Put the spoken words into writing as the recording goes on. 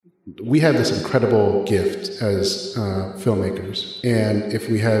we have this incredible gift as filmmakers. And if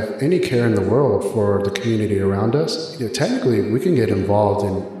we have any care in the world for the community around us, technically we can get involved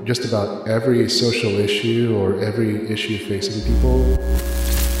in just about every social issue or every issue facing people.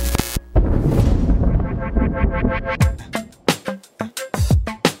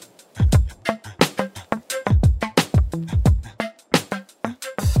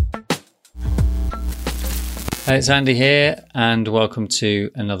 It's Andy here, and welcome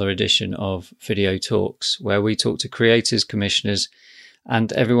to another edition of Video Talks, where we talk to creators, commissioners,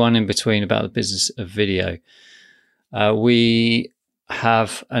 and everyone in between about the business of video. We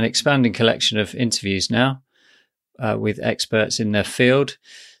have an expanding collection of interviews now with experts in their field.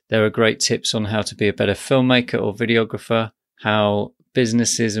 There are great tips on how to be a better filmmaker or videographer, how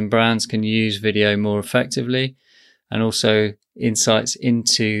businesses and brands can use video more effectively, and also insights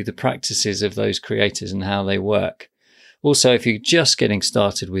into the practices of those creators and how they work. Also, if you're just getting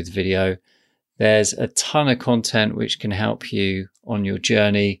started with video, there's a ton of content which can help you on your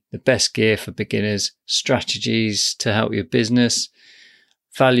journey, the best gear for beginners, strategies to help your business,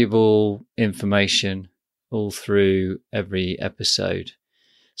 valuable information all through every episode.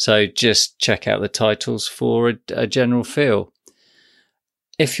 So just check out the titles for a general feel.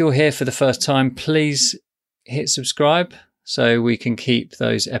 If you're here for the first time, please hit subscribe so we can keep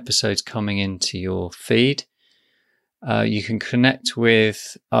those episodes coming into your feed. You can connect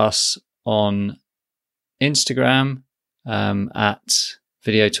with us on Instagram at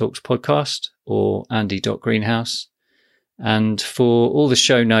Video Talks Podcast or andy.greenhouse. And for all the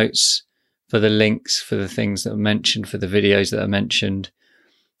show notes, for the links, for the things that are mentioned, for the videos that are mentioned,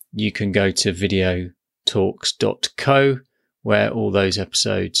 you can go to videotalks.co, where all those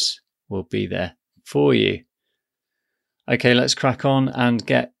episodes will be there for you. Okay, let's crack on and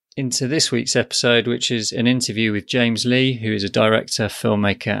get into this week's episode, which is an interview with James Lee, who is a director,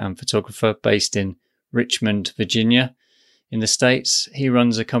 filmmaker, and photographer based in Richmond, Virginia, in the States. He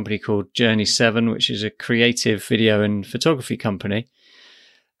runs a company called Journey 7, which is a creative video and photography company.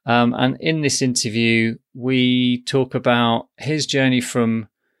 And in this interview, we talk about his journey from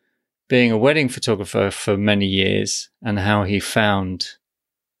being a wedding photographer for many years and how he found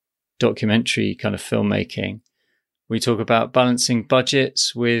documentary kind of filmmaking. We talk about balancing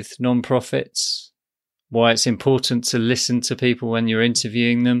budgets with non-profits, why it's important to listen to people when you're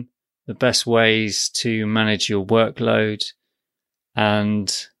interviewing them, the best ways to manage your workload,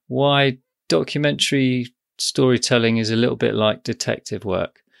 and why documentary storytelling is a little bit like detective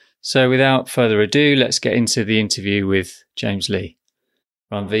work. So without further ado, let's get into the interview with James Lee.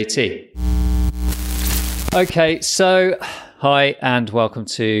 Run VT. Okay, so hi and welcome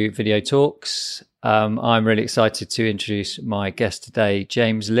to Video Talks. I'm really excited to introduce my guest today,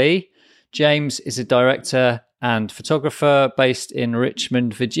 James Lee. James is a director and photographer based in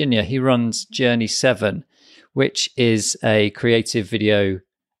Richmond, Virginia. He runs Journey 7, which is a creative video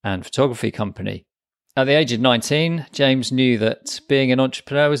and photography company. At the age of 19, James knew that being an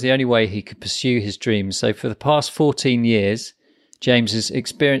entrepreneur was the only way he could pursue his dreams. So for the past 14 years, James has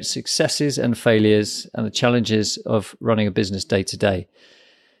experienced successes and failures and the challenges of running a business day to day.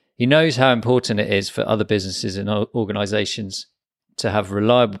 He knows how important it is for other businesses and organizations to have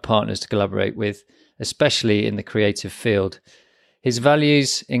reliable partners to collaborate with, especially in the creative field. His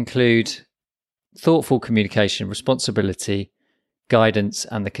values include thoughtful communication, responsibility, guidance,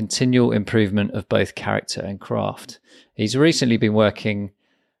 and the continual improvement of both character and craft. He's recently been working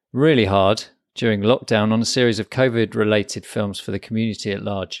really hard during lockdown on a series of COVID-related films for the community at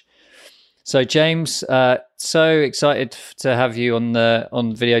large. So James, so excited to have you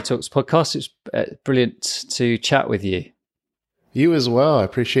on Video Talks podcast. It's brilliant to chat with you. You as well. I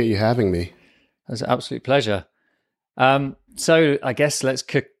appreciate you having me. It's an absolute pleasure. So I guess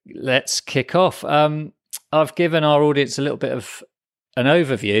let's kick off. I've given our audience a little bit of an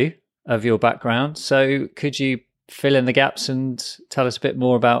overview of your background. So could you fill in the gaps and tell us a bit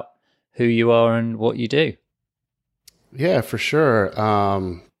more about who you are and what you do? Yeah, for sure.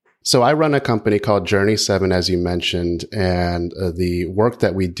 So I run a company called Journey 7, as you mentioned, and the work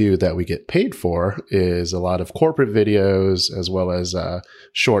that we do that we get paid for is a lot of corporate videos as well as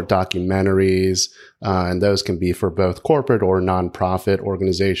short documentaries, and those can be for both corporate or nonprofit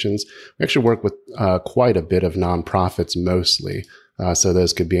organizations. We actually work with quite a bit of nonprofits mostly, so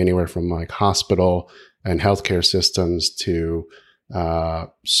those could be anywhere from like hospital and healthcare systems to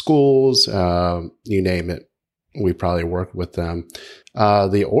schools, you name it. We probably work with them.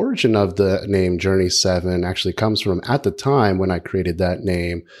 The origin of the name Journey 7 actually comes from, at the time when I created that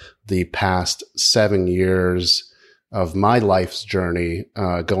name, the past 7 years of my life's journey,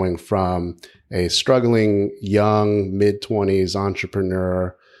 going from a struggling young mid-20s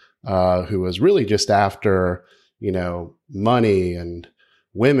entrepreneur who was really just after, money and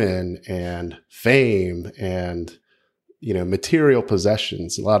women and fame and, material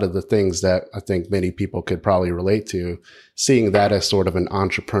possessions, a lot of the things that I think many people could probably relate to, seeing that as sort of an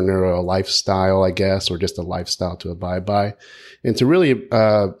entrepreneurial lifestyle, I guess, or just a lifestyle to abide by, and to really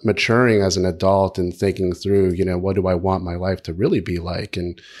maturing as an adult and thinking through, what do I want my life to really be like?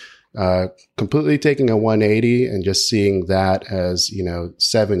 And completely taking a 180 and just seeing that as,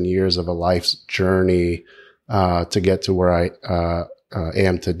 7 years of a life's journey to get to where I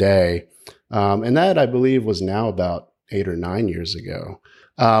am today. And that, I believe, was now about 8 or 9 years ago.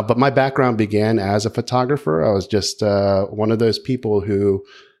 But my background began as a photographer. I was just one of those people who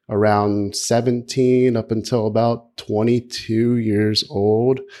around 17 up until about 22 years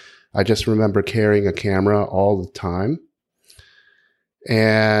old, I just remember carrying a camera all the time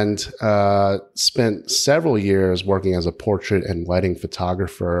and spent several years working as a portrait and wedding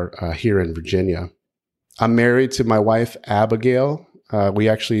photographer here in Virginia. I'm married to my wife, Abigail. We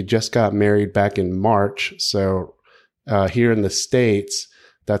actually just got married back in March. So here in the States,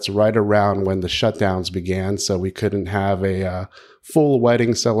 that's right around when the shutdowns began. So we couldn't have a full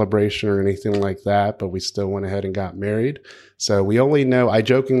wedding celebration or anything like that, but we still went ahead and got married. So I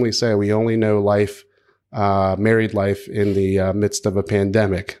jokingly say we only know married life in the midst of a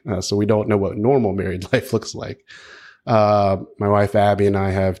pandemic. So we don't know what normal married life looks like. My wife, Abby, and I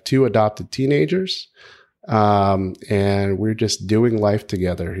have 2 adopted teenagers. And we're just doing life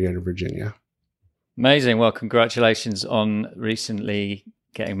together here in Virginia. Amazing. Well, congratulations on recently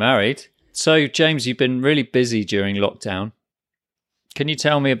getting married. So, James, you've been really busy during lockdown. Can you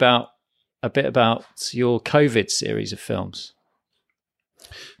tell me a bit about your COVID series of films?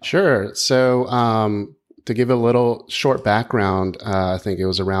 Sure. So, to give a little short background, I think it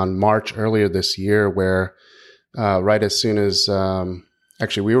was around March earlier this year where right as soon as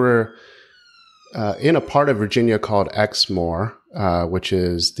actually we were in a part of Virginia called Exmoor, which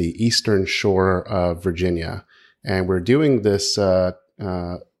is the eastern shore of Virginia. And we're doing this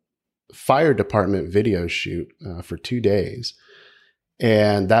fire department video shoot for 2 days.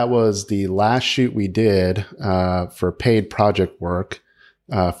 And that was the last shoot we did for paid project work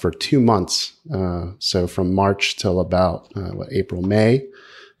for 2 months. So from March till about April, May,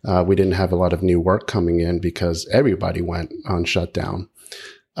 we didn't have a lot of new work coming in because everybody went on shutdown.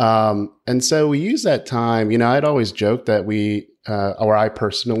 And so we used that time, I'd always joked that I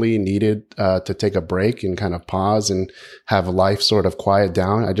personally needed to take a break and kind of pause and have life sort of quiet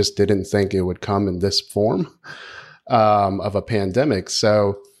down. I just didn't think it would come in this form of a pandemic.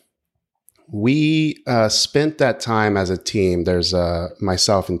 So we spent that time as a team. There's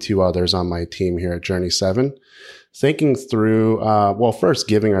myself and 2 others on my team here at Journey 7, thinking through, first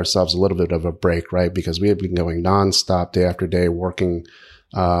giving ourselves a little bit of a break, right? Because we had been going nonstop day after day working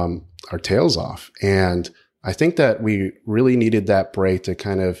our tails off. And I think that we really needed that break to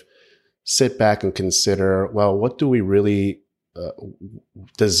kind of sit back and consider, well, what do we really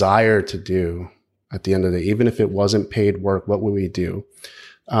desire to do at the end of the day? Even if it wasn't paid work, what would we do?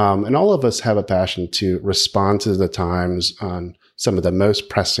 And all of us have a passion to respond to the times on some of the most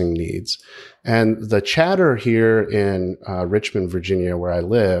pressing needs. And the chatter here in Richmond, Virginia, where I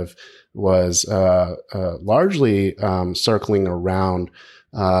live, was largely circling around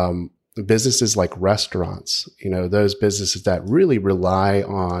businesses like restaurants, those businesses that really rely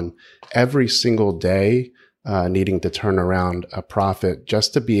on every single day needing to turn around a profit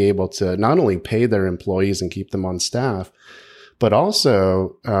just to be able to not only pay their employees and keep them on staff, but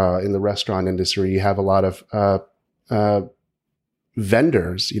also in the restaurant industry, you have a lot of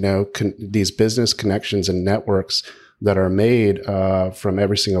vendors, these business connections and networks that are made from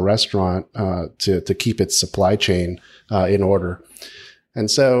every single restaurant to keep its supply chain in order. And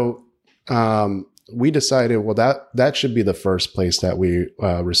so we decided, well, that should be the first place that we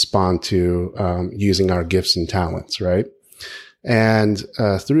respond to using our gifts and talents, right? And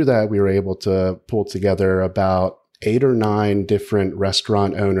through that, we were able to pull together about 8 or 9 different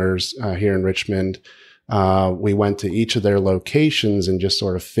restaurant owners here in Richmond. We went to each of their locations and just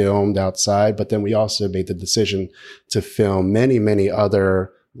sort of filmed outside, but then we also made the decision to film many, many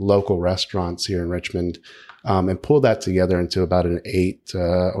other local restaurants here in Richmond and pull that together into about an 8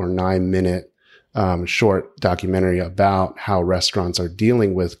 or 9 minute short documentary about how restaurants are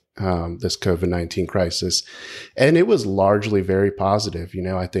dealing with this COVID-19 crisis. And it was largely very positive.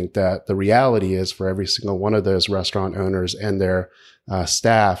 I think that the reality is for every single one of those restaurant owners and their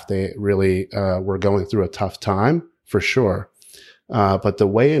staff, they really were going through a tough time for sure. But the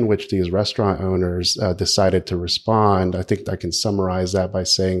way in which these restaurant owners decided to respond, I think I can summarize that by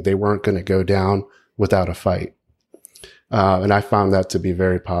saying they weren't going to go down without a fight. And I found that to be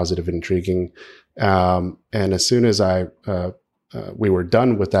very positive and intriguing. And as soon as we were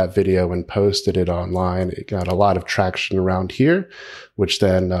done with that video and posted it online, it got a lot of traction around here, which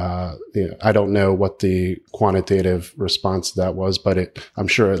then, I don't know what the quantitative response to that was, but I'm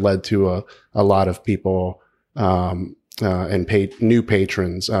sure it led to a lot of people, and new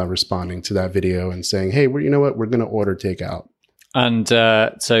patrons, responding to that video and saying, hey, you know what, we're going to order takeout. And,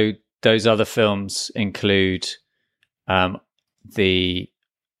 so those other films include, the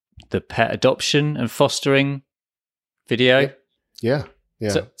pet adoption and fostering video. Yeah.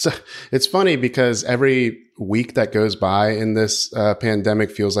 So it's funny because every week that goes by in this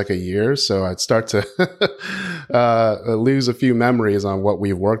pandemic feels like a year. So I'd start to lose a few memories on what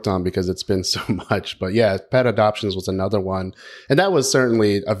we've worked on because it's been so much. But yeah, pet adoptions was another one. And that was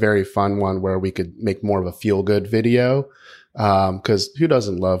certainly a very fun one where we could make more of a feel good video. Because who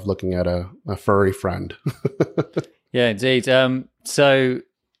doesn't love looking at a furry friend? Yeah, indeed. So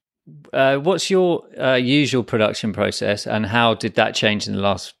what's your usual production process and how did that change in the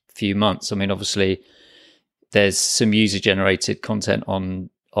last few months? I mean, obviously there's some user generated content on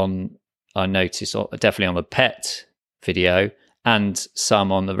I noticed definitely on the pet video and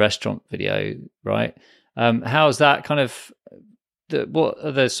some on the restaurant video, right? How's that kind of, what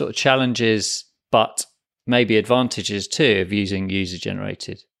are the sort of challenges, but maybe advantages too of using user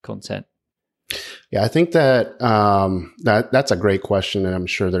generated content? Yeah, I think that that's a great question, and I'm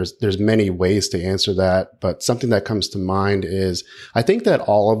sure there's many ways to answer that. But something that comes to mind is I think that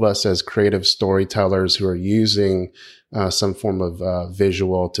all of us as creative storytellers who are using some form of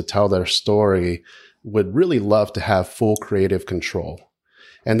visual to tell their story would really love to have full creative control,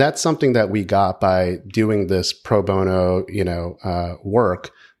 and that's something that we got by doing this pro bono,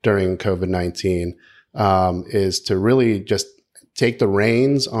 work during COVID-19, is to really just take the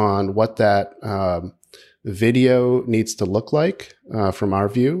reins on what that video needs to look like from our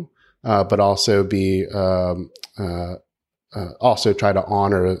view, but also also try to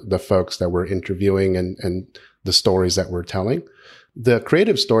honor the folks that we're interviewing and the stories that we're telling. The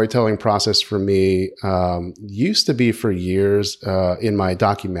creative storytelling process for me used to be for years in my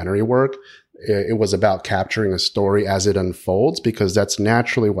documentary work. It was about capturing a story as it unfolds because that's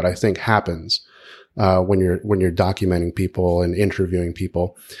naturally what I think happens when you're documenting people and interviewing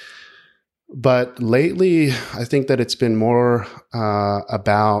people. But lately, I think that it's been more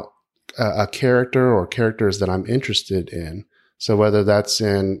about a character or characters that I'm interested in. So whether that's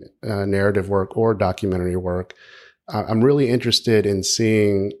in narrative work or documentary work, I'm really interested in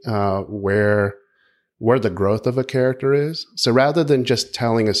seeing where the growth of a character is. So rather than just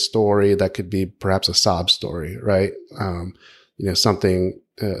telling a story that could be perhaps a sob story, right? Something,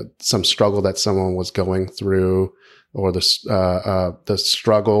 some struggle that someone was going through, or the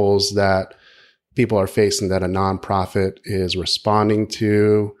struggles that people are facing that a nonprofit is responding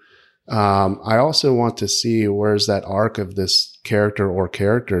to. I also want to see where's that arc of this character or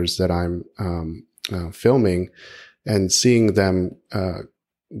characters that I'm filming, and seeing them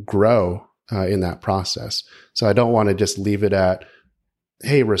grow in that process. So I don't want to just leave it at,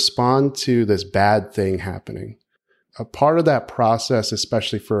 hey, respond to this bad thing happening. A part of that process,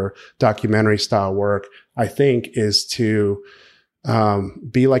 especially for documentary style work, I think, is to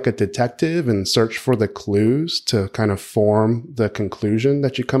be like a detective and search for the clues to kind of form the conclusion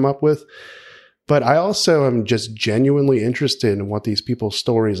that you come up with. But I also am just genuinely interested in what these people's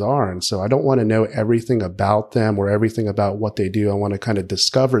stories are. And so I don't want to know everything about them or everything about what they do. I want to kind of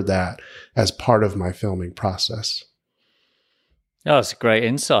discover that as part of my filming process. Oh, that's a great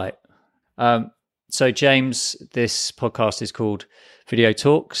insight. So James, this podcast is called Video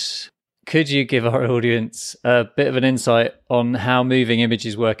Talks. Could you give our audience a bit of an insight on how moving image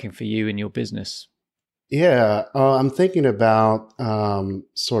is working for you in your business? Yeah, I'm thinking about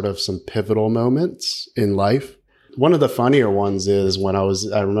sort of some pivotal moments in life. One of the funnier ones is when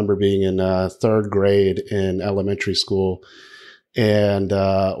I remember being in third grade in elementary school and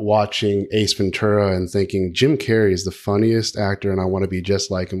watching Ace Ventura and thinking Jim Carrey is the funniest actor and I want to be just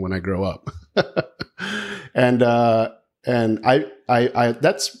like him when I grow up. And I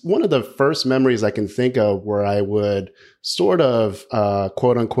that's one of the first memories I can think of where I would sort of,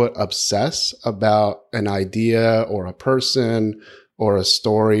 quote unquote, obsess about an idea or a person or a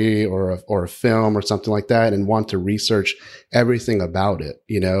story or a film or something like that, and want to research everything about it,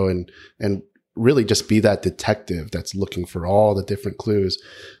 and really just be that detective that's looking for all the different clues.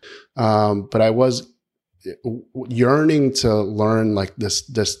 But I was yearning to learn like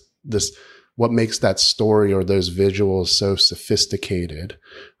this, what makes that story or those visuals so sophisticated,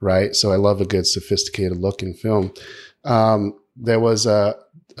 right? So I love a good sophisticated look in film. There was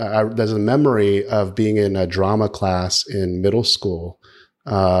there's a memory of being in a drama class in middle school.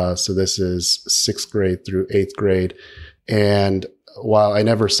 So this is 6th grade through 8th grade. And while I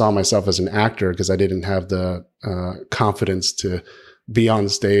never saw myself as an actor because I didn't have the confidence to be on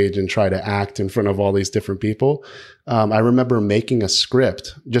stage and try to act in front of all these different people, I remember making a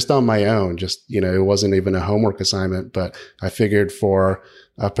script just on my own. Just, it wasn't even a homework assignment, but I figured for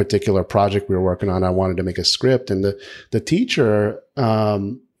a particular project we were working on, I wanted to make a script. And the teacher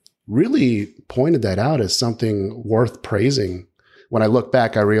really pointed that out as something worth praising. When I look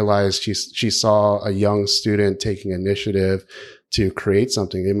back, I realized she saw a young student taking initiative to create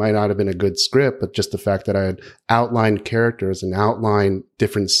something. It might not have been a good script, but just the fact that I had outlined characters and outlined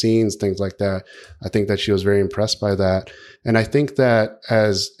different scenes, things like that, I think that she was very impressed by that. And I think that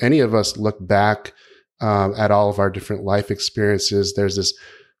as any of us look back at all of our different life experiences, there's this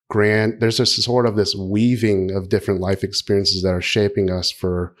sort of this weaving of different life experiences that are shaping us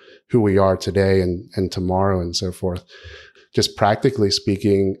for who we are today and tomorrow and so forth. Just practically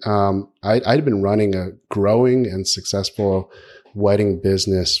speaking, I'd been running a growing and successful wedding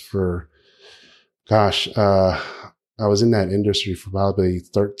business for, I was in that industry for probably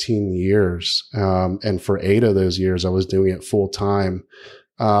 13 years. And for 8 of those years, I was doing it full time.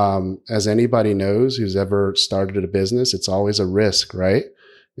 As anybody knows who's ever started a business, it's always a risk, right?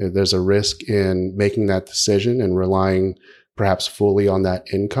 There's a risk in making that decision and relying perhaps fully on that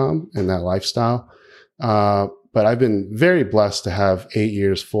income and that lifestyle. But I've been very blessed to have 8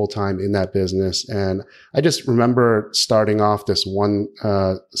 years full time in that business. And I just remember starting off this one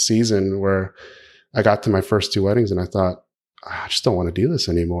season where I got to my first 2 weddings and I thought, I just don't want to do this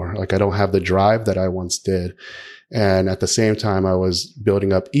anymore. Like I don't have the drive that I once did. And at the same time, I was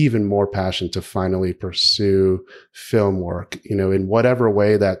building up even more passion to finally pursue film work, in whatever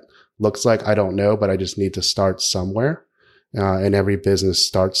way that looks like, I don't know, but I just need to start somewhere. And every business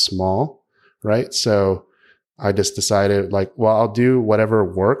starts small, right? So I just decided I'll do whatever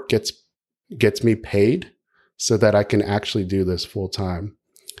work gets me paid so that I can actually do this full time.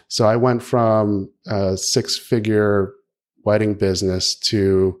 So I went from a 6-figure wedding business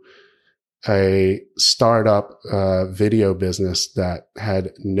to a startup video business that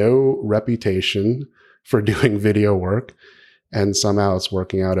had no reputation for doing video work. And somehow it's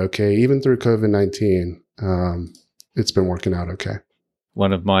working out okay. Even through COVID-19, it's been working out okay.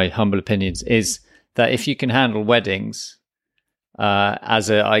 One of my humble opinions is that if you can handle weddings generally as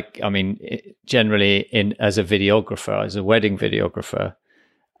a videographer, as a wedding videographer,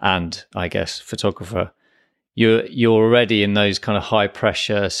 and I guess photographer, you're already in those kind of high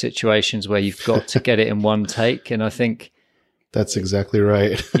pressure situations where you've got to get it in one take. And I think that's exactly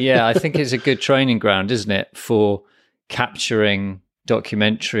right. Yeah, I think it's a good training ground, isn't it, for capturing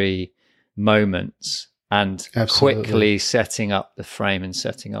documentary moments and Absolutely. Quickly setting up the frame and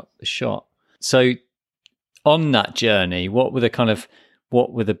setting up the shot. So on that journey, what were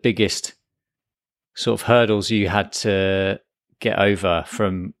the biggest sort of hurdles you had to get over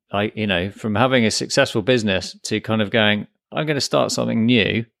from having a successful business to kind of going, I'm going to start something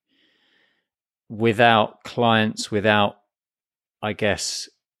new without clients, without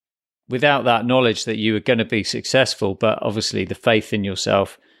that knowledge that you were going to be successful, but obviously the faith in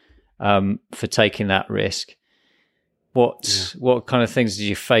yourself for taking that risk. What kind of things did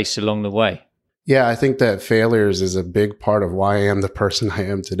you face along the way? Yeah, I think that failures is a big part of why I am the person I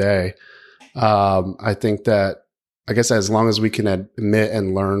am today. I think that, I guess as long as we can admit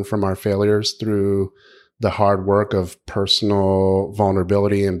and learn from our failures through the hard work of personal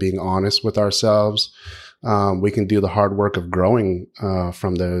vulnerability and being honest with ourselves, we can do the hard work of growing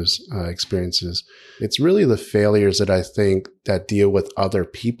from those experiences. It's really the failures that I think that deal with other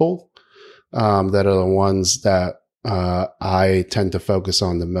people that are the ones that I tend to focus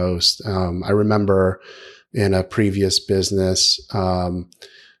on the most. I remember in a previous business,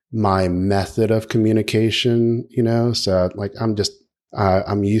 my method of communication, so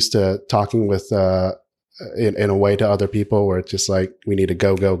I'm used to talking with, in a way to other people where it's just like, we need to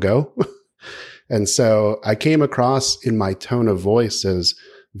go, go, go. And so I came across in my tone of voice as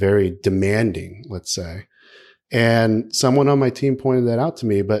very demanding, let's say. And someone on my team pointed that out to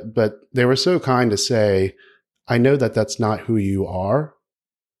me, but they were so kind to say, I know that that's not who you are,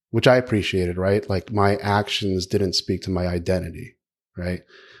 which I appreciated, right? Like my actions didn't speak to my identity, right?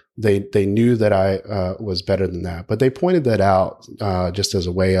 They knew that I was better than that, but they pointed that out just as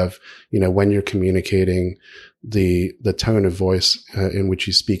a way of, when you're communicating, the tone of voice in which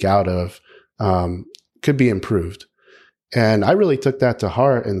you speak out of could be improved. And I really took that to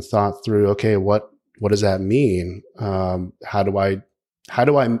heart and thought through, okay, what does that mean? How do I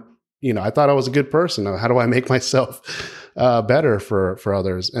I thought I was a good person. How do I make myself better for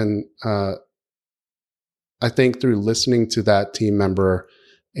others? And I think through listening to that team member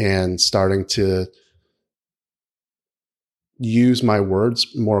and starting to use my words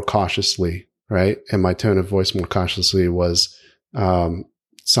more cautiously, right, and my tone of voice more cautiously was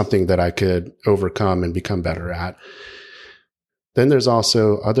something that I could overcome and become better at. Then there's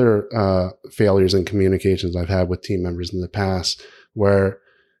also other failures in communications I've had with team members in the past where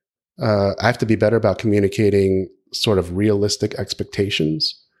I have to be better about communicating sort of realistic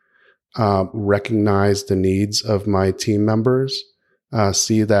expectations, recognize the needs of my team members,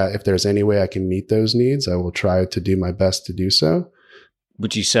 see that if there's any way I can meet those needs, I will try to do my best to do so.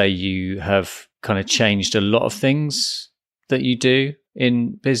 Would you say you have kind of changed a lot of things that you do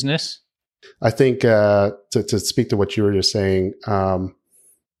in business? I think to speak to what you were just saying,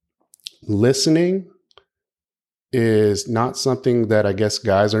 listening is not something that I guess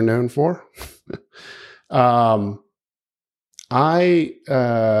guys are known for. I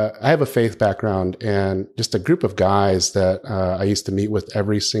have a faith background, and just a group of guys that I used to meet with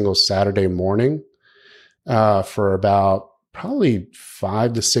every single Saturday morning for about probably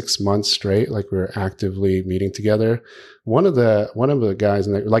 5 to 6 months straight. Like we were actively meeting together. One of the guys,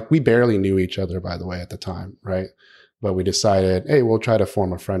 like we barely knew each other, by the way, at the time, right? But we decided, hey, we'll try to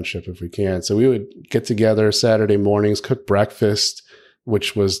form a friendship if we can. So we would get together Saturday mornings, cook breakfast,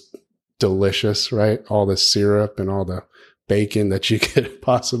 which was delicious, right? All the syrup and all the bacon that you could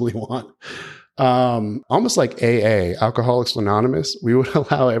possibly want. Almost like AA, Alcoholics Anonymous. We would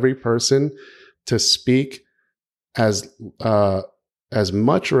allow every person to speak as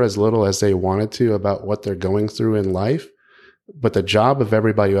much or as little as they wanted to about what they're going through in life. But the job of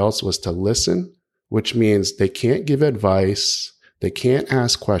everybody else was to listen, which means they can't give advice. They can't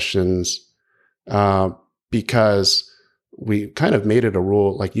ask questions, because we kind of made it a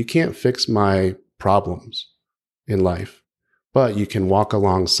rule, like you can't fix my problems in life, but you can walk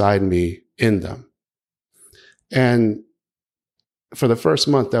alongside me in them. And for the first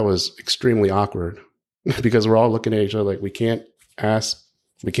month, that was extremely awkward because we're all looking at each other like we can't ask,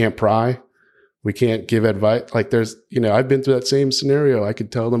 we can't pry, we can't give advice. Like there's, I've been through that same scenario. I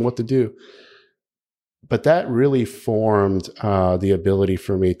could tell them what to do. But that really formed the ability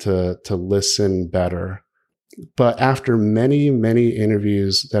for me to listen better. But after many, many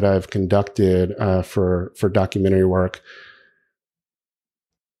interviews that I've conducted for documentary work,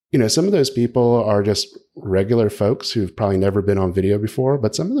 some of those people are just regular folks who've probably never been on video before,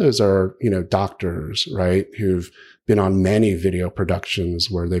 but some of those are, doctors, right, who've been on many video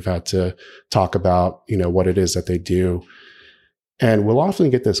productions where they've had to talk about, what it is that they do. And we'll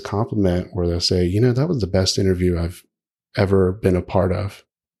often get this compliment where they'll say, that was the best interview I've ever been a part of.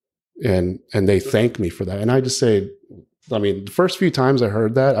 And they thank me for that. And I just say, the first few times I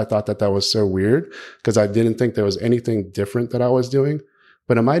heard that, I thought that was so weird because I didn't think there was anything different that I was doing.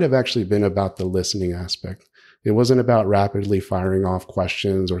 But it might have actually been about the listening aspect. It wasn't about rapidly firing off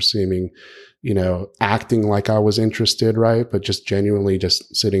questions or seeming, acting like I was interested, right? But just genuinely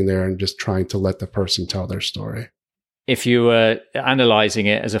just sitting there and just trying to let the person tell their story. If you were analyzing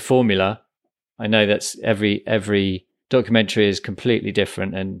it as a formula, I know that's every documentary is completely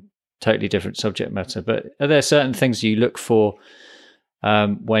different and totally different subject matter, but are there certain things you look for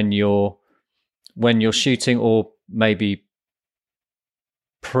when you're shooting, or maybe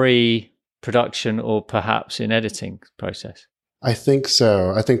pre-production or perhaps in editing process? I think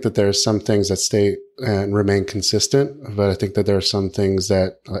so. I think that there's some things that stay and remain consistent, but I think that there are some things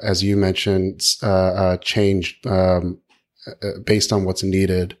that, as you mentioned, change based on what's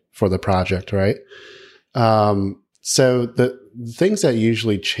needed for the project, right? So the things that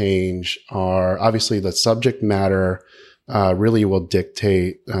usually change are obviously the subject matter really will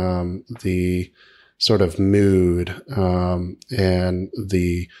dictate the sort of mood and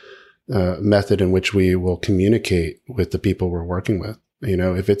the method in which we will communicate with the people we're working with.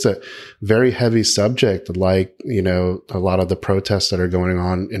 If it's a very heavy subject, like, a lot of the protests that are going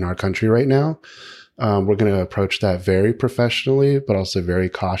on in our country right now, we're going to approach that very professionally, but also very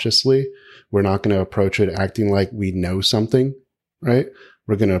cautiously. We're not going to approach it acting like we know something, right?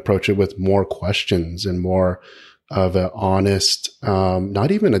 We're going to approach it with more questions and more of an honest,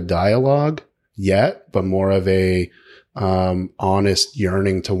 not even a dialogue yet, but more of a honest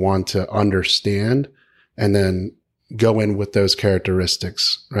yearning to want to understand and then go in with those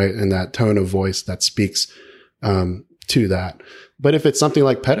characteristics, right? And that tone of voice that speaks to that. But if it's something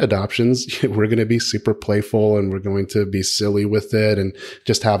like pet adoptions, we're going to be super playful and we're going to be silly with it and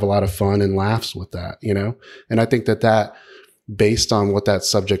just have a lot of fun and laughs with that, And I think that based on what that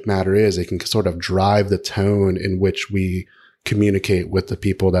subject matter is, it can sort of drive the tone in which we communicate with the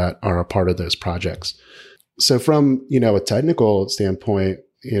people that are a part of those projects. So from, a technical standpoint,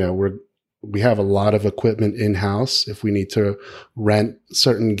 we have a lot of equipment in-house. If we need to rent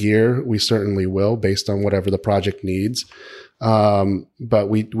certain gear, we certainly will based on whatever the project needs. But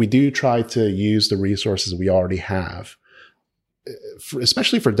we do try to use the resources we already have,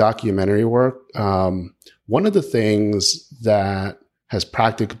 especially for documentary work. One of the things that has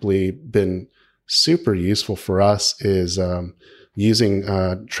practically been super useful for us is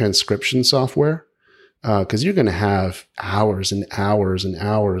using transcription software. Because you're going to have hours and hours and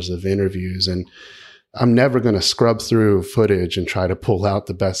hours of interviews, and I'm never going to scrub through footage and try to pull out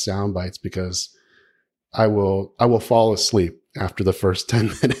the best sound bites, because I will fall asleep after the first 10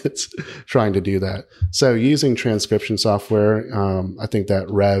 minutes trying to do that. So using transcription software, I think that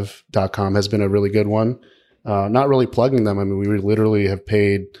rev.com has been a really good one. Not really plugging them. I mean, we literally have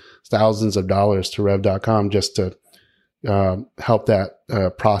paid thousands of dollars to rev.com just to help that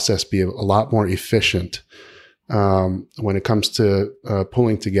process be a lot more efficient when it comes to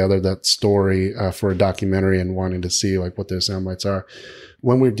pulling together that story for a documentary and wanting to see like what those sound bites are.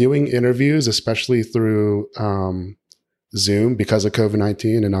 When we're doing interviews, especially through Zoom, because of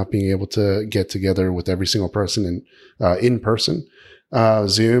COVID-19 and not being able to get together with every single person in person,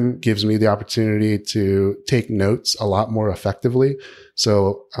 Zoom gives me the opportunity to take notes a lot more effectively.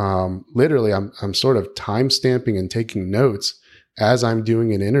 So literally, I'm sort of time stamping and taking notes as I'm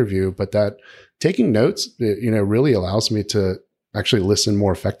doing an interview. But that taking notes, really allows me to actually listen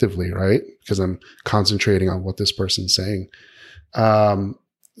more effectively, right? Because I'm concentrating on what this person's saying.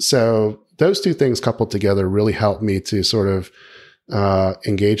 So those two things coupled together really help me to sort of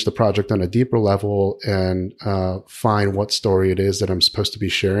engage the project on a deeper level and find what story it is that I'm supposed to be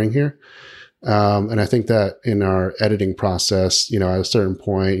sharing here. And I think that in our editing process, at a certain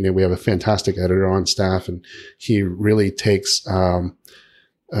point, we have a fantastic editor on staff, and he really takes, hours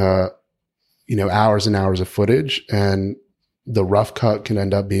and hours of footage, and the rough cut can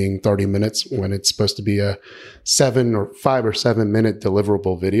end up being 30 minutes when it's supposed to be a 5 or 7 minute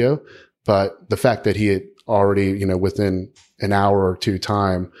deliverable video. But the fact that he had already, within an hour or two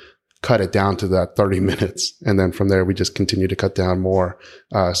time, cut it down to that 30 minutes. And then from there, we just continue to cut down more,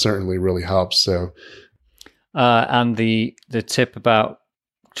 certainly really helps. So, and the tip about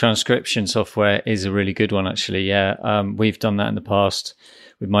transcription software is a really good one, actually. Yeah. We've done that in the past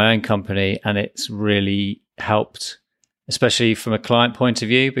with my own company, and it's really helped, especially from a client point of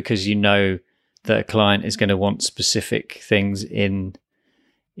view, because that a client is going to want specific things in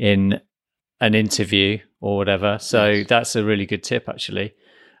an interview or whatever. So that's a really good tip, actually.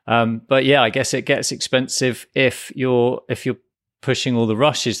 But yeah, I guess it gets expensive if you're pushing all the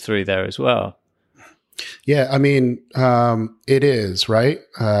rushes through there as well. Yeah, I mean, it is, right?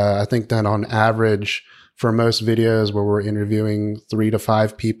 I think that on average, for most videos where we're interviewing 3 to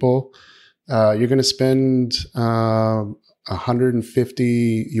 5 people, you're going to spend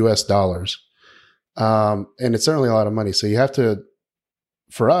 $150 US. And it's certainly a lot of money. So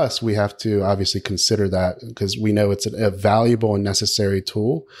for us, we have to obviously consider that, because we know it's a valuable and necessary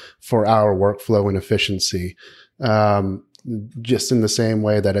tool for our workflow and efficiency. Just in the same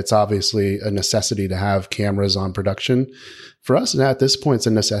way that it's obviously a necessity to have cameras on production. For us, at this point, it's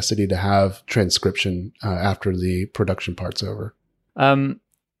a necessity to have transcription after the production part's over.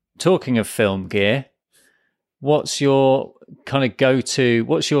 Talking of film gear, what's your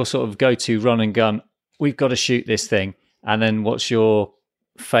sort of go-to run and gun? We've got to shoot this thing. And then what's your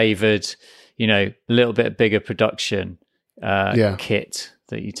favored, little bit bigger production kit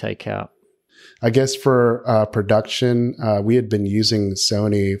that you take out? I guess for production, we had been using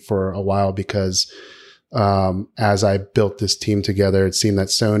Sony for a while because as I built this team together, it seemed that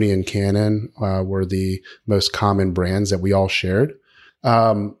Sony and Canon were the most common brands that we all shared.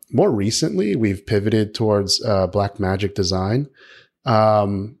 More recently, we've pivoted towards Blackmagic Design.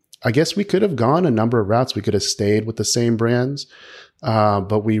 I guess we could have gone a number of routes. We could have stayed with the same brands.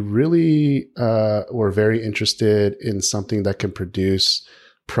 But we really were very interested in something that can produce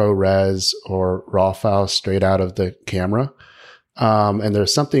ProRes or RAW files straight out of the camera. And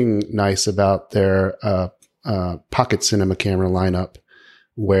there's something nice about their Pocket Cinema camera lineup,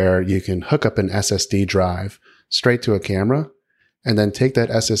 where you can hook up an SSD drive straight to a camera and then take that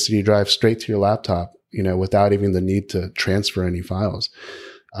SSD drive straight to your laptop, without even the need to transfer any files.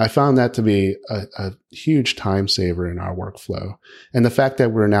 I found that to be a huge time saver in our workflow. And the fact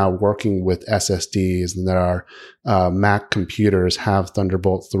that we're now working with SSDs and that our Mac computers have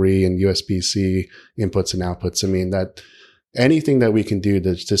Thunderbolt 3 and USB-C inputs and outputs, I mean, that anything that we can do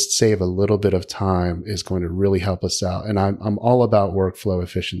to just save a little bit of time is going to really help us out. And I'm all about workflow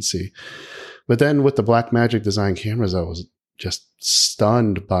efficiency. But then with the Blackmagic Design cameras, just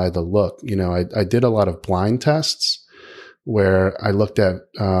stunned by the look. I did a lot of blind tests where I looked at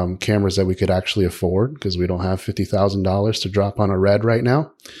cameras that we could actually afford because we don't have $50,000 to drop on a Red right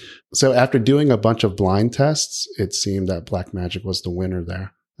now. So after doing a bunch of blind tests, it seemed that Blackmagic was the winner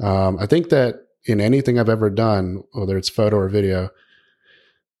there. I think that in anything I've ever done, whether it's photo or video,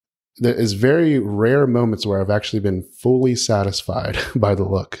 there is very rare moments where I've actually been fully satisfied by the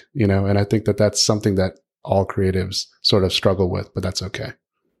look, and I think that that's something that all creatives sort of struggle with, but that's okay.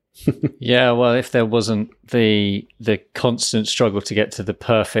 Yeah, well, if there wasn't the constant struggle to get to the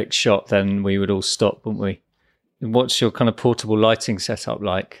perfect shot, then we would all stop, wouldn't we? What's your kind of portable lighting setup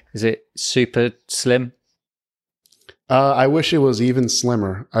like? Is it super slim? I wish it was even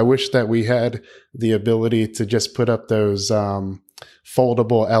slimmer. I wish that we had the ability to just put up those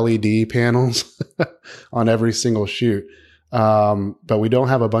foldable LED panels on every single shoot. But we don't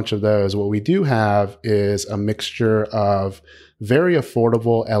have a bunch of those. What we do have is a mixture of very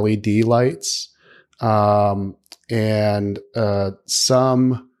affordable LED lights and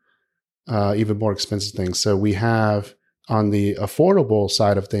some even more expensive things. So we have, on the affordable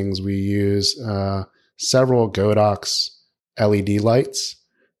side of things, we use several Godox LED lights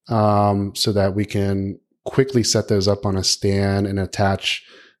so that we can quickly set those up on a stand and attach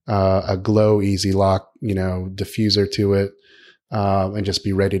a glow easy lock, diffuser to it and just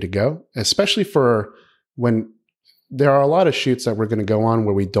be ready to go. Especially for when there are a lot of shoots that we're going to go on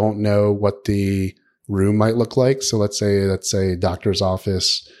where we don't know what the room might look like. So let's say doctor's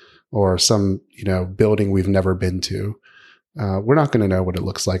office or some, building we've never been to. We're not going to know what it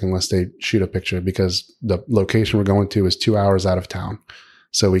looks like unless they shoot a picture, because the location we're going to is 2 hours out of town.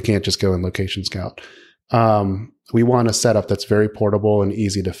 So we can't just go and location scout. We want a setup that's very portable and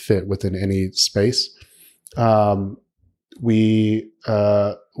easy to fit within any space. We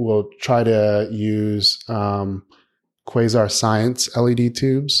will try to use Quasar Science LED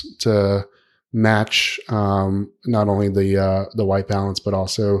tubes to match not only the white balance, but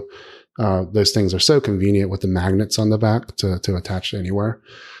also those things are so convenient with the magnets on the back to attach to anywhere.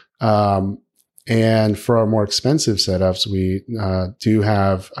 And for our more expensive setups, we do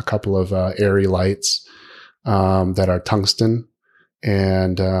have a couple of airy lights that are tungsten,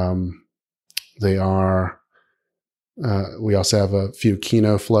 and they are. We also have a few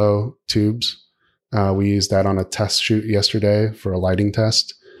Kino Flow tubes. We used that on a test shoot yesterday for a lighting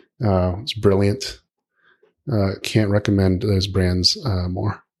test. It's brilliant. Can't recommend those brands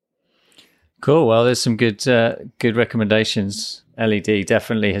more. Cool. Well, there's some good recommendations. LED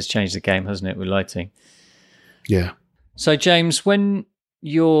definitely has changed the game, hasn't it, with lighting? Yeah. So, James, when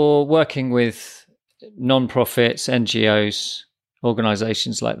you're working with non-profits, NGOs,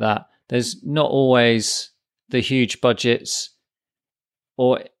 organizations like that, there's not always the huge budgets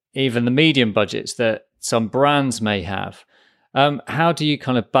or even the medium budgets that some brands may have. How do you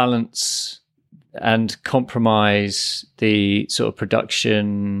kind of balance and compromise the sort of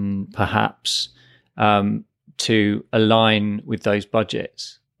production, perhaps, to align with those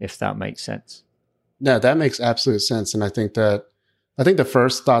budgets, if that makes sense? No, that makes absolute sense. And I think the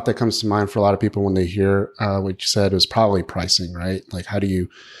first thought that comes to mind for a lot of people when they hear what you said was probably pricing, right? Like, how do you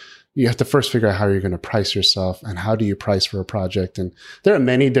have to first figure out how you're going to price yourself and how do you price for a project. And there are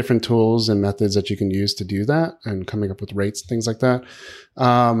many different tools and methods that you can use to do that and coming up with rates and things like that.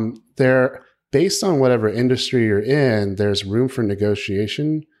 They're based on whatever industry you're in, there's room for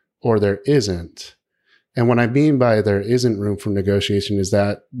negotiation or there isn't. And what I mean by there isn't room for negotiation is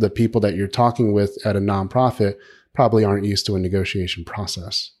that the people that you're talking with at a nonprofit probably aren't used to a negotiation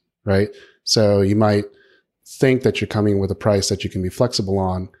process, right? So you might think that you're coming with a price that you can be flexible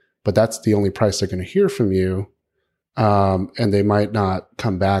on, but that's the only price they're going to hear from you. And they might not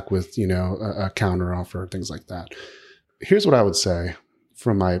come back with, a counter offer, things like that. Here's what I would say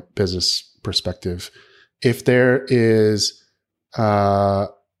from my business perspective. If there is,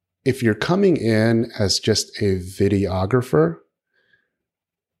 if you're coming in as just a videographer,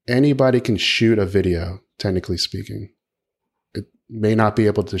 anybody can shoot a video, technically speaking. It may not be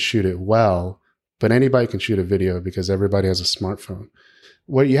able to shoot it well, but anybody can shoot a video because everybody has a smartphone.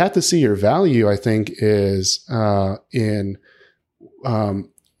 What you have to see your value, I think, is in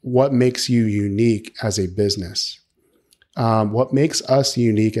what makes you unique as a business. What makes us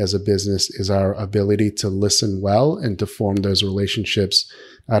unique as a business is our ability to listen well and to form those relationships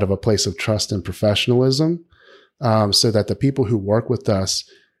out of a place of trust and professionalism, so that the people who work with us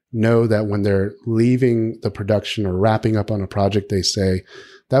know that when they're leaving the production or wrapping up on a project, they say,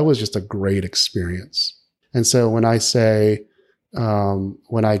 that was just a great experience. And so when I say,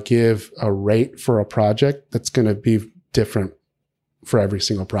 when I give a rate for a project, that's going to be different for every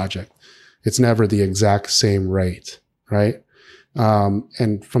single project. It's never the exact same rate, right?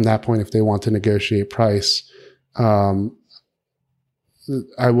 And from that point, if they want to negotiate price, I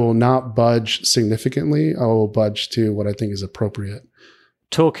will not budge significantly. I will budge to what I think is appropriate.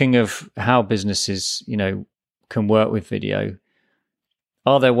 Talking of how businesses, can work with video,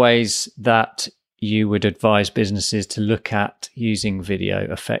 are there ways that you would advise businesses to look at using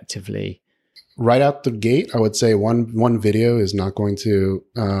video effectively? Right out the gate, I would say one video is not going to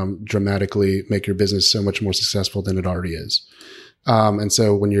dramatically make your business so much more successful than it already is. And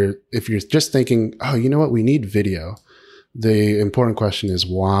so if you're just thinking, oh, you know what, we need video, the important question is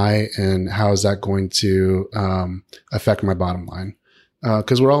why and how is that going to affect my bottom line?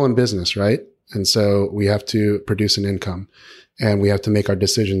 Because we're all in business, right? And so we have to produce an income and we have to make our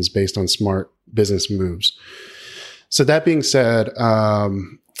decisions based on smart business moves. So that being said,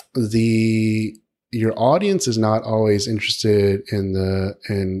 your audience is not always interested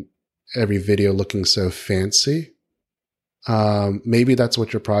in every video looking so fancy. Maybe that's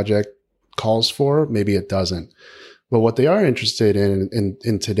what your project calls for. Maybe it doesn't. But what they are interested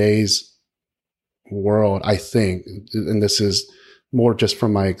in today's world, I think, and this is more just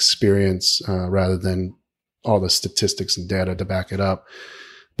from my experience rather than all the statistics and data to back it up.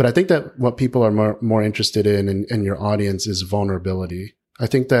 But I think that what people are more interested in your audience is vulnerability. I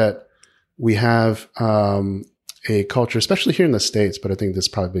think that we have a culture, especially here in the States, but I think this is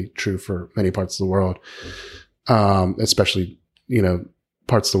probably true for many parts of the world, especially,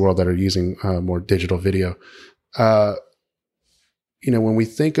 parts of the world that are using more digital video. When we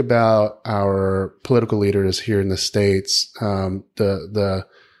think about our political leaders here in the States, the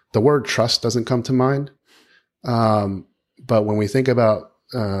word trust doesn't come to mind. But when we think about,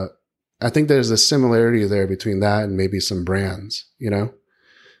 I think there's a similarity there between that and maybe some brands,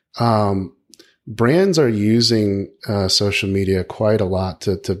 brands are using social media quite a lot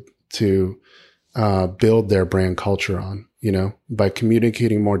to build their brand culture on, by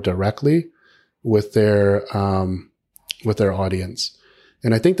communicating more directly with their audience.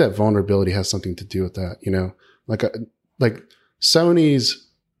 And I think that vulnerability has something to do with that, like Sony's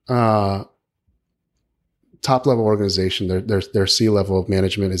top level organization, their C-level of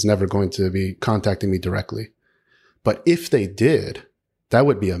management is never going to be contacting me directly. But if they did, that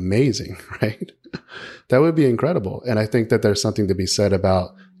would be amazing, right? That would be incredible. And I think that there's something to be said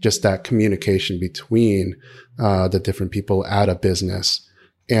about just that communication between the different people at a business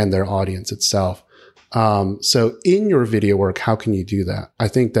and their audience itself. So in your video work, how can you do that? I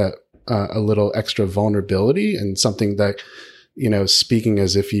think that a little extra vulnerability and something that, speaking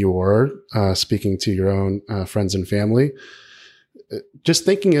as if you were speaking to your own friends and family, just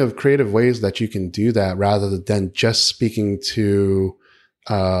thinking of creative ways that you can do that rather than just speaking to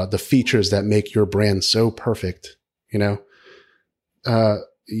the features that make your brand so perfect.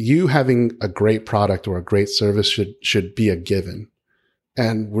 You having a great product or a great service should be a given.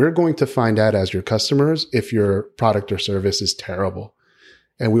 And we're going to find out as your customers if your product or service is terrible.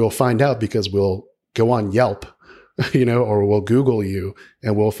 And we will find out because we'll go on Yelp, or we'll Google you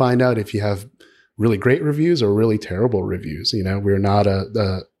and we'll find out if you have really great reviews or really terrible reviews. We're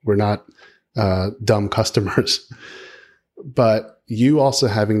not dumb customers, but you also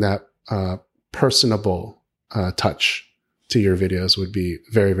having that personable touch to your videos would be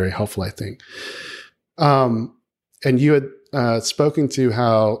very, very helpful, I think. And you had spoken to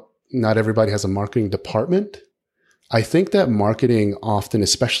how not everybody has a marketing department. I think that marketing often,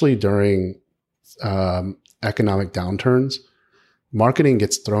 especially during economic downturns, marketing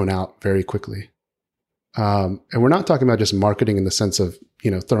gets thrown out very quickly. And we're not talking about just marketing in the sense of,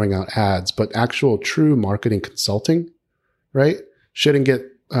 throwing out ads, but actual true marketing consulting, right? Shouldn't get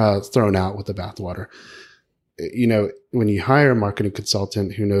thrown out with the bathwater. When you hire a marketing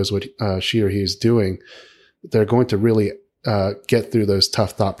consultant who knows what she or he is doing, they're going to really get through those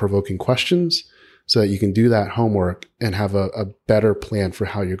tough, thought-provoking questions so that you can do that homework and have a better plan for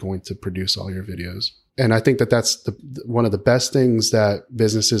how you're going to produce all your videos. And I think that that's one of the best things that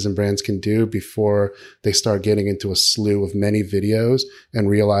businesses and brands can do before they start getting into a slew of many videos and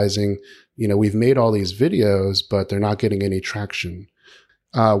realizing, we've made all these videos, but they're not getting any traction.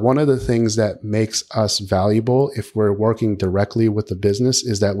 One of the things that makes us valuable if we're working directly with the business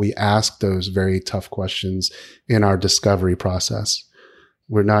is that we ask those very tough questions in our discovery process.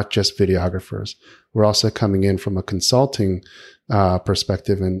 We're not just videographers. We're also coming in from a consulting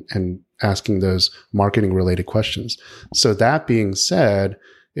perspective and asking those marketing related questions. So that being said,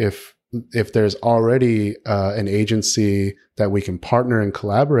 if there's already an agency that we can partner and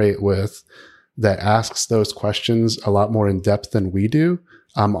collaborate with that asks those questions a lot more in depth than we do,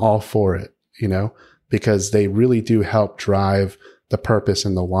 I'm all for it, because they really do help drive the purpose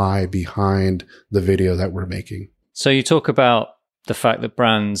and the why behind the video that we're making. So you talk about the fact that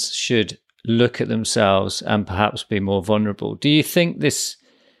brands should look at themselves and perhaps be more vulnerable. Do you think this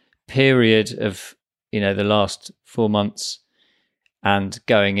period of, the last 4 months and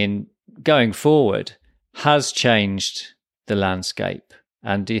going forward has changed the landscape?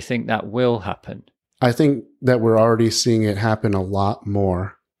 And do you think that will happen? I think that we're already seeing it happen a lot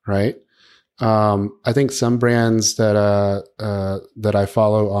more, right? I think some brands that I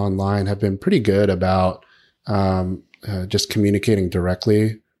follow online have been pretty good about just communicating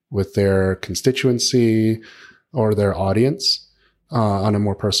directly with their constituency or their audience on a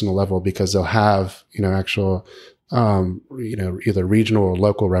more personal level, because they'll have actual either regional or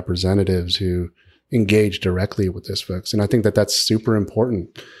local representatives who engage directly with those folks, and I think that that's super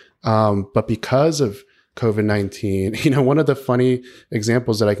important. But because of COVID-19, one of the funny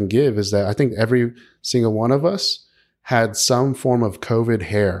examples that I can give is that I think every single one of us had some form of COVID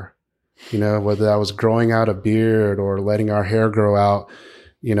hair, whether that was growing out a beard or letting our hair grow out,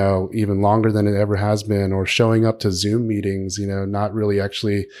 even longer than it ever has been, or showing up to Zoom meetings, not really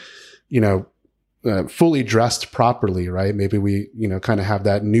actually, fully dressed properly, right? Maybe we, kind of have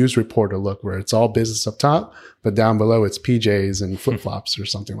that news reporter look where it's all business up top, but down below it's PJs and flip flops or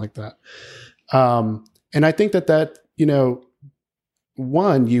something like that. And I think that,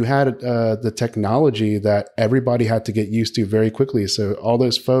 one, you had the technology that everybody had to get used to very quickly. So all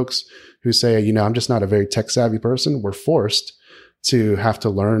those folks who say, I'm just not a very tech savvy person, were forced to have to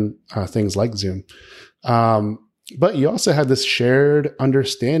learn things like Zoom. But you also had this shared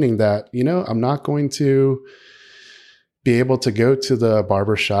understanding that, I'm not going to be able to go to the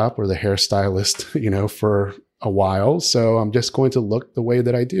barbershop or the hairstylist, for a while. So I'm just going to look the way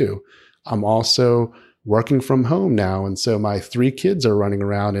that I do. I'm also working from home now. And so my 3 kids are running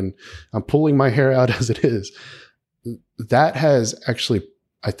around and I'm pulling my hair out as it is. That has actually,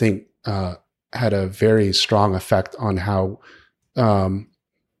 I think, had a very strong effect on how,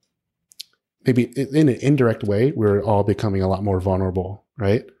 maybe in an indirect way, we're all becoming a lot more vulnerable,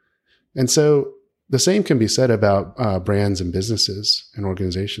 right? And so the same can be said about brands and businesses and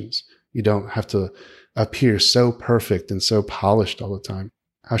organizations. You don't have to appear so perfect and so polished all the time.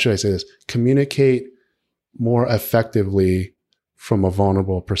 How should I say this? Communicate more effectively from a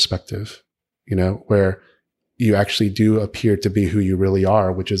vulnerable perspective, where you actually do appear to be who you really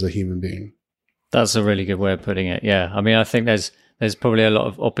are, which is a human being. That's a really good way of putting it. Yeah. I mean, I think there's probably a lot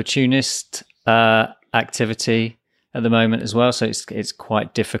of opportunist activity at the moment as well. So it's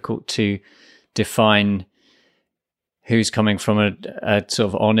quite difficult to define who's coming from a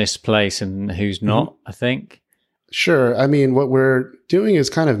sort of honest place and who's not, I think. Sure. I mean, what we're doing is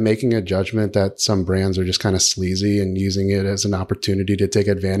kind of making a judgment that some brands are just kind of sleazy and using it as an opportunity to take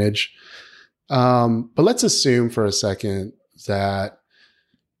advantage. But let's assume for a second that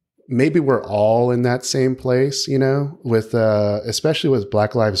maybe we're all in that same place, with, especially with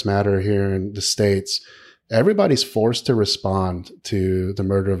Black Lives Matter here in the States. Everybody's forced to respond to the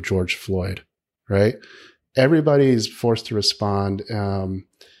murder of George Floyd, right? Everybody's forced to respond, and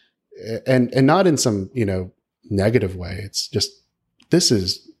not in some, negative way. It's just, this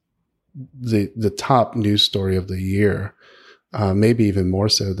is the top news story of the year, maybe even more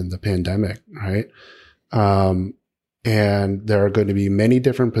so than the pandemic, right? And there are going to be many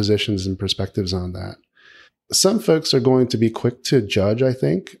different positions and perspectives on that. Some folks are going to be quick to judge, I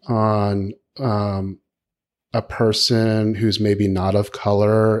think, on a person who's maybe not of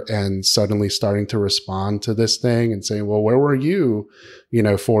color and suddenly starting to respond to this thing and saying, well, where were you,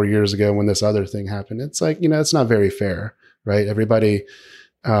 4 years ago when this other thing happened? It's like, it's not very fair, right? Everybody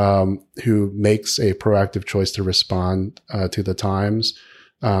who makes a proactive choice to respond to the times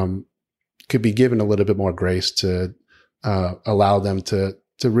could be given a little bit more grace to allow them to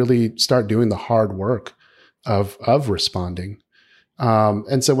really start doing the hard work of responding.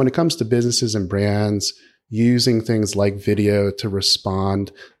 And so when it comes to businesses and brands using things like video to respond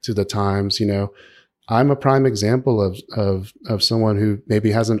to the times, I'm a prime example of someone who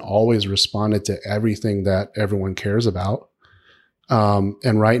maybe hasn't always responded to everything that everyone cares about.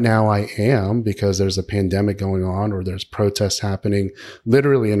 And right now I am, because there's a pandemic going on or there's protests happening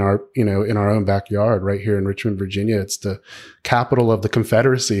literally in our, in our own backyard right here in Richmond, Virginia. It's the capital of the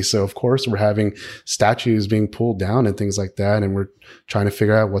Confederacy. So of course we're having statues being pulled down and things like that. And we're trying to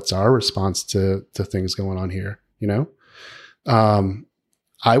figure out what's our response to things going on here,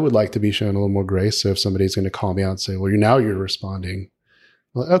 I would like to be shown a little more grace. So if somebody's going to call me out and say, well, you're responding.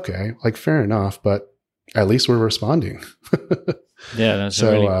 Well, okay, fair enough, but at least we're responding. Yeah, that's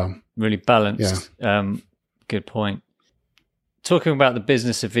really balanced. Yeah. Good point. Talking about the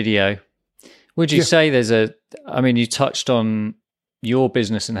business of video, would you say there's you touched on your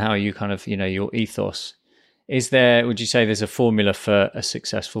business and how you kind of, your ethos. Would you say there's a formula for a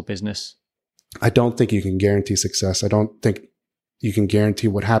successful business? I don't think you can guarantee success. I don't think you can guarantee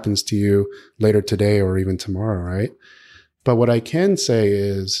what happens to you later today or even tomorrow, right? But what I can say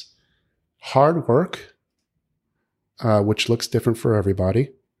is hard work, which looks different for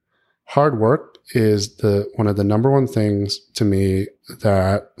everybody. Hard work is one of the number one things to me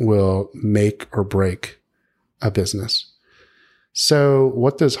that will make or break a business. So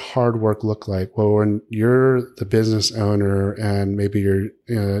what does hard work look like? Well, when you're the business owner and maybe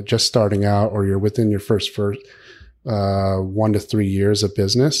you're just starting out or you're within your first 1 to 3 years of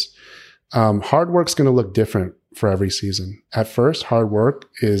business, hard work's going to look different for every season. At first, hard work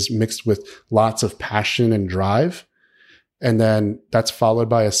is mixed with lots of passion and drive. And then that's followed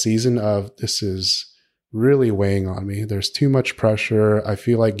by a season of, this is really weighing on me. There's too much pressure. I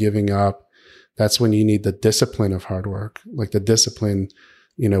feel like giving up. That's when you need the discipline of hard work, like the discipline,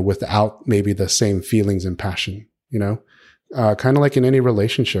 without maybe the same feelings and passion, kind of like in any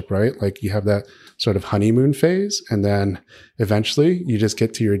relationship, right? Like you have that sort of honeymoon phase, and then eventually you just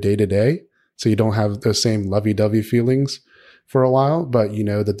get to your day to day. So you don't have those same lovey-dovey feelings for a while, but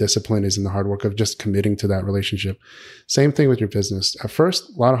the discipline is in the hard work of just committing to that relationship. Same thing with your business. At first,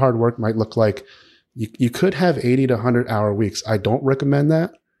 a lot of hard work might look like you could have 80 to 100-hour weeks. I don't recommend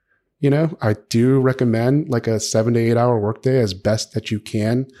that. I do recommend like a 7 to 8 hour workday as best that you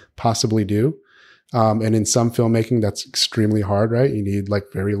can possibly do. And in some filmmaking, that's extremely hard, right? You need like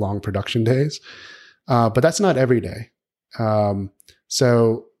very long production days. But that's not every day.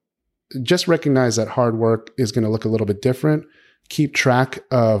 So just recognize that hard work is going to look a little bit different. Keep track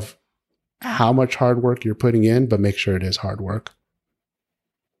of how much hard work you're putting in, but make sure it is hard work.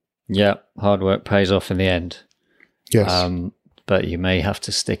 Yeah, hard work pays off in the end. Yes. But you may have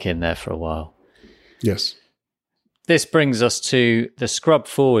to stick in there for a while. Yes. This brings us to the scrub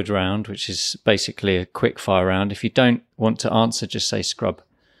forward round, which is basically a quick fire round. If you don't want to answer, just say scrub.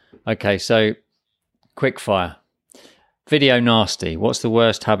 Okay, so quick fire. Video nasty. What's the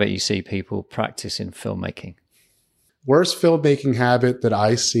worst habit you see people practice in filmmaking? Worst filmmaking habit that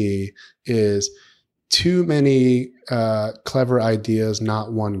I see is too many clever ideas,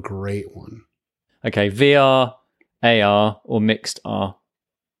 not one great one. Okay, VR, AR, or mixed R?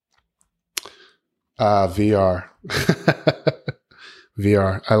 VR.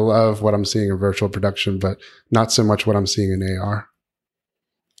 VR. I love what I'm seeing in virtual production, but not so much what I'm seeing in AR.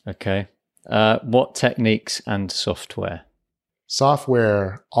 Okay. What techniques and software?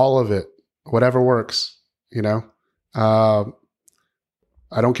 Software, all of it, whatever works, I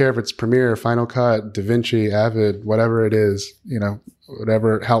don't care if it's Premiere, Final Cut, DaVinci, Avid, whatever it is,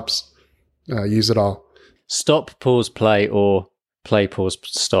 whatever helps, use it all. Stop, pause, play, or play, pause,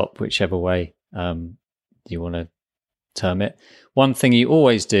 stop, whichever way you want to term it. One thing you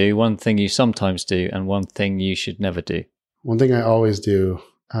always do, one thing you sometimes do, and one thing you should never do. One thing I always do,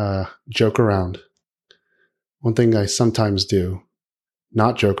 joke around. One thing I sometimes do,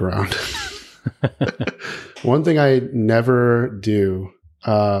 not joke around. One thing I never do,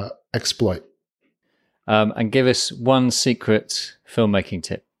 exploit. And give us one secret filmmaking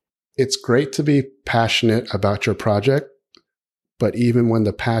tip. It's great to be passionate about your project, but even when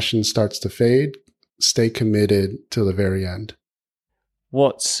the passion starts to fade, stay committed till the very end.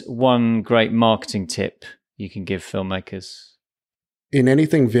 What's one great marketing tip you can give filmmakers? In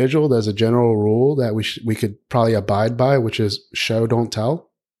anything visual, there's a general rule that we could probably abide by, which is show, don't tell,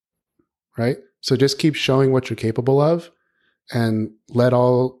 right? So just keep showing what you're capable of and let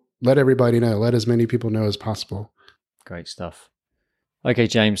everybody know, let as many people know as possible. Great stuff. Okay,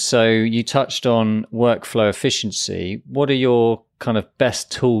 James, so you touched on workflow efficiency. What are your kind of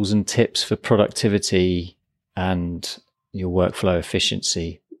best tools and tips for productivity and your workflow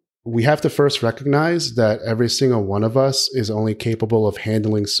efficiency? We have to first recognize that every single one of us is only capable of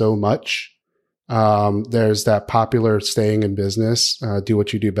handling so much. There's that popular saying in business, do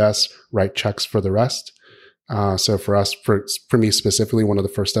what you do best, write checks for the rest. So for us, for me specifically, one of the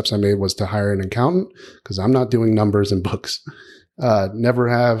first steps I made was to hire an accountant because I'm not doing numbers and books. Never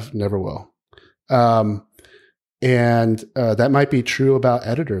have, never will. And that might be true about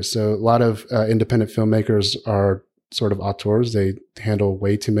editors. So a lot of independent filmmakers are sort of auteurs. They handle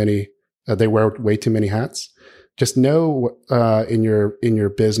way too many, they wear way too many hats. Just know in your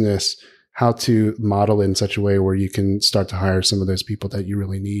business how to model in such a way where you can start to hire some of those people that you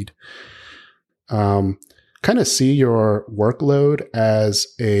really need. Kind of see your workload as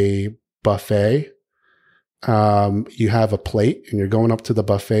a buffet. You have a plate and you're going up to the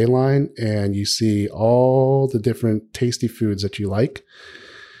buffet line and you see all the different tasty foods that you like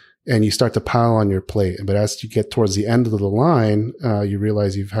and you start to pile on your plate. But as you get towards the end of the line, you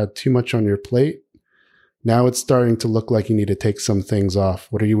realize you've had too much on your plate. Now it's starting to look like you need to take some things off.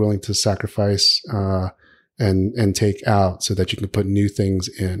 What are you willing to sacrifice and take out so that you can put new things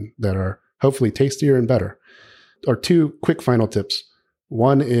in that are hopefully tastier and better? Or two quick final tips.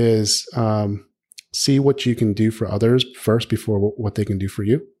 One is see what you can do for others first before what they can do for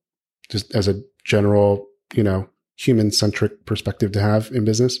you, just as a general, human-centric perspective to have in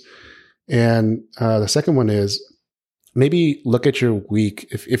business. And the second one is maybe look at your week.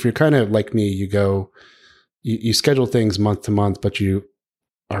 If you're kind of like me, you schedule things month to month, but you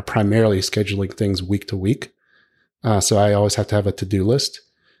are primarily scheduling things week to week. So I always have to have a to-do list.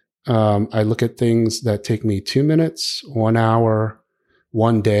 I look at things that take me 2 minutes, 1 hour,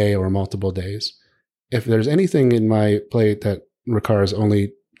 1 day, or multiple days. If there's anything in my plate that requires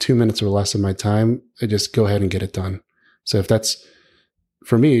only 2 minutes or less of my time, I just go ahead and get it done. So if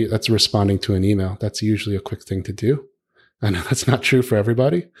for me, that's responding to an email. That's usually a quick thing to do. I know that's not true for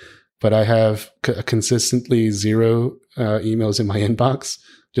everybody, but I have consistently 0 emails in my inbox,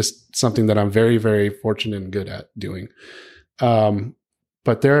 just something that I'm very, very fortunate and good at doing.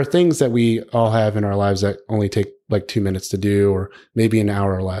 But there are things that we all have in our lives that only take like 2 minutes to do, or maybe an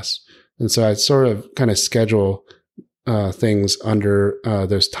hour or less. And so I sort of kind of schedule things under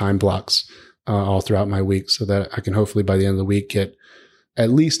those time blocks all throughout my week so that I can hopefully by the end of the week get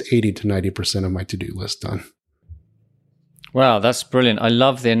at least 80 to 90% of my to-do list done. Wow, that's brilliant. I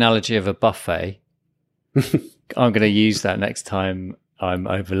love the analogy of a buffet. I'm going to use that next time I'm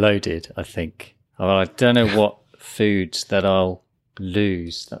overloaded, I think. I don't know what foods that I'll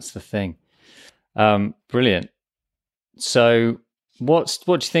lose. That's the thing. Brilliant. So what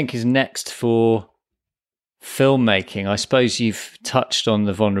do you think is next for filmmaking? I suppose you've touched on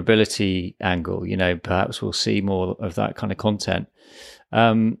the vulnerability angle. Perhaps we'll see more of that kind of content.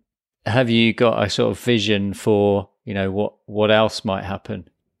 Have you got a sort of vision for what else might happen?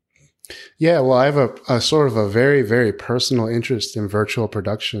 Yeah, well, I have a sort of a very, very personal interest in virtual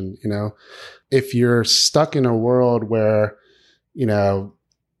production. If you're stuck in a world where,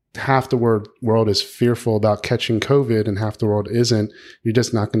 half the world is fearful about catching COVID and half the world isn't, you're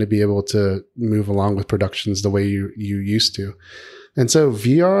just not going to be able to move along with productions the way you used to. And so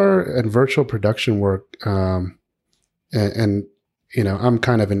VR and virtual production work, and I'm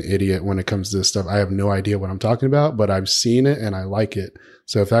kind of an idiot when it comes to this stuff. I have no idea what I'm talking about, but I've seen it and I like it.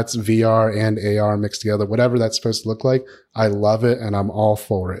 So if that's VR and AR mixed together, whatever that's supposed to look like, I love it and I'm all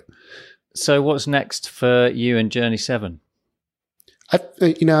for it. So what's next for you and Journey 7? I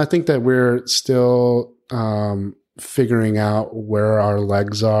think that we're still figuring out where our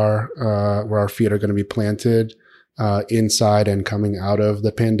legs are, where our feet are going to be planted inside and coming out of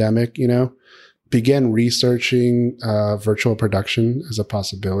the pandemic, Begin researching virtual production as a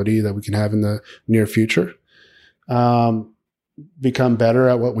possibility that we can have in the near future. Become better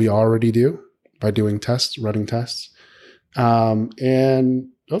at what we already do by doing tests, running tests, and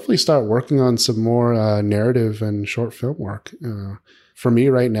hopefully start working on some more narrative and short film work. For me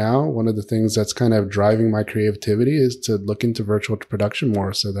right now, one of the things that's kind of driving my creativity is to look into virtual production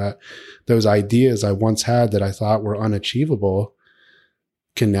more so that those ideas I once had that I thought were unachievable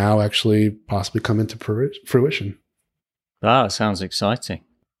can now actually possibly come into fruition. That sounds exciting.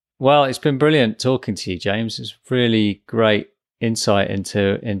 Well, it's been brilliant talking to you, James. It's really great insight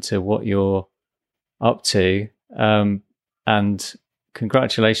into what you're up to. And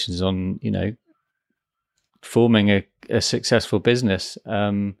congratulations on, forming a successful business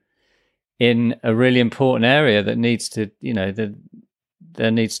in a really important area that needs to,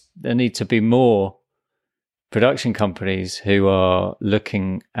 there need to be more production companies who are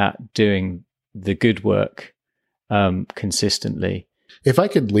looking at doing the good work consistently. If I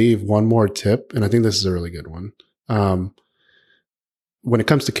could leave one more tip, and I think this is a really good one, when it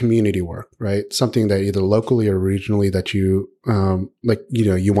comes to community work, right? Something that either locally or regionally that you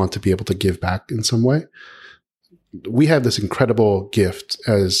you want to be able to give back in some way. We have this incredible gift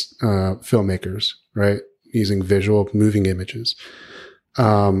as filmmakers, right? Using visual, moving images.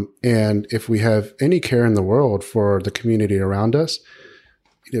 And if we have any care in the world for the community around us,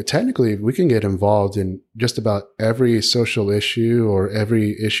 technically we can get involved in just about every social issue or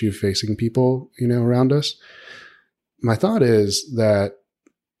every issue facing people, around us. My thought is that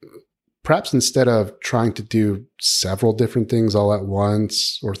perhaps instead of trying to do several different things all at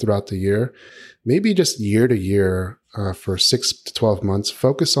once or throughout the year, maybe just year to year for 6 to 12 months,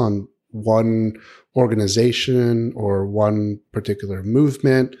 focus on one organization or one particular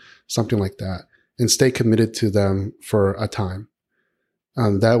movement, something like that, and stay committed to them for a time.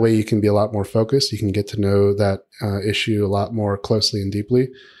 That way you can be a lot more focused. You can get to know that issue a lot more closely and deeply.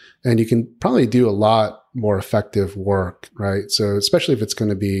 And you can probably do a lot more effective work, right? So especially if it's going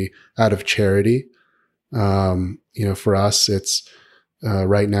to be out of charity, For us, it's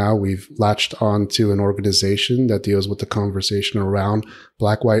right now we've latched on to an organization that deals with the conversation around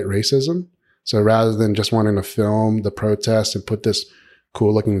Black-white racism. So rather than just wanting to film the protest and put this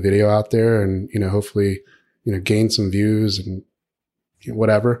cool looking video out there and, hopefully, gain some views and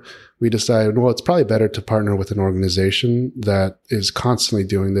whatever, we decided, well, it's probably better to partner with an organization that is constantly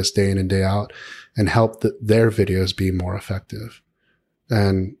doing this day in and day out and help their videos be more effective.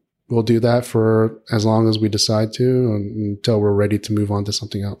 And we'll do that for as long as we decide to until we're ready to move on to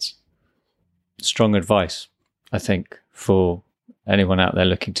something else. Strong advice, I think, for anyone out there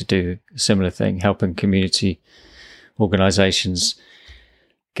looking to do a similar thing, helping community organizations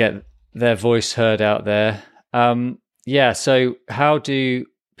get their voice heard out there. So how do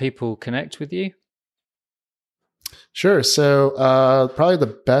people connect with you? Sure. So probably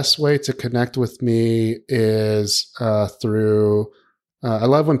the best way to connect with me is through, I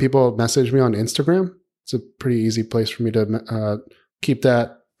love when people message me on Instagram. It's a pretty easy place for me to keep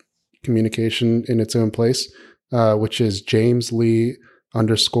that communication in its own place, which is James Lee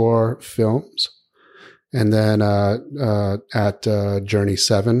 _films. And then at Journey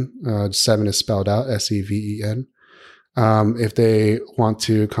 7, 7 is spelled out, SEVEN. If they want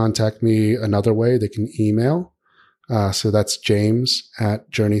to contact me another way, they can email. So that's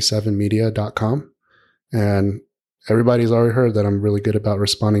james@journey7media.com. And everybody's already heard that I'm really good about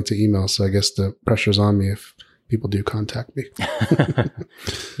responding to emails. So I guess the pressure's on me if people do contact me.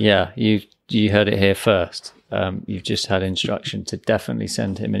 Yeah, you heard it here first. You've just had instruction to definitely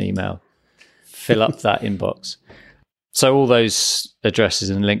send him an email. Fill up that inbox. So all those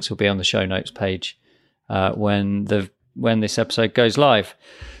addresses and links will be on the show notes page when this episode goes live.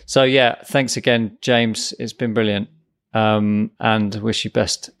 So yeah, thanks again, James. It's been brilliant, and wish you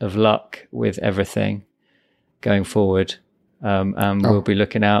best of luck with everything going forward. And we'll be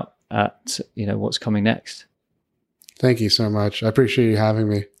looking out at what's coming next. Thank you so much. I appreciate you having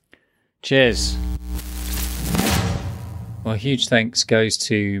me. Cheers. Well, huge thanks goes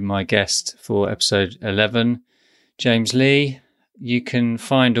to my guest for episode 11, James Lee. You can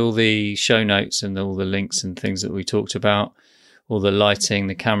find all the show notes and all the links and things that we talked about, all the lighting,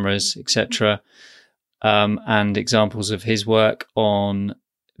 the cameras, etc., and examples of his work on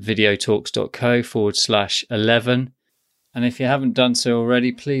videotalks.co/11. And if you haven't done so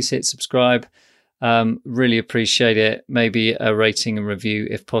already, please hit subscribe. Really appreciate it. Maybe a rating and review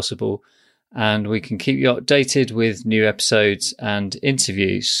if possible. And we can keep you updated with new episodes and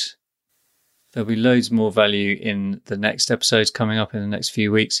interviews. There'll be loads more value in the next episodes coming up in the next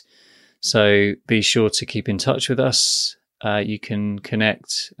few weeks. So be sure to keep in touch with us. You can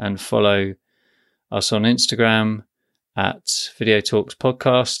connect and follow us on Instagram at Video Talks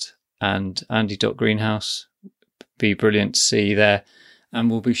Podcast and Andy.Greenhouse. Be brilliant to see you there. And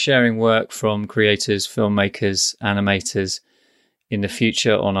we'll be sharing work from creators, filmmakers, animators in the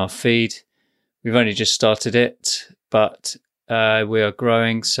future on our feed. We've only just started it, but we are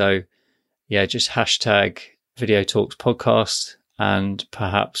growing. So yeah, just hashtag Video Talks Podcast and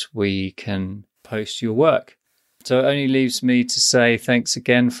perhaps we can post your work. So it only leaves me to say thanks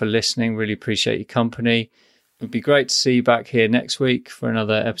again for listening. Really appreciate your company. It would be great to see you back here next week for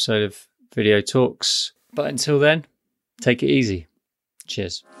another episode of Video Talks. But until then, take it easy.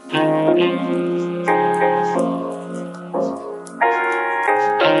 Cheers.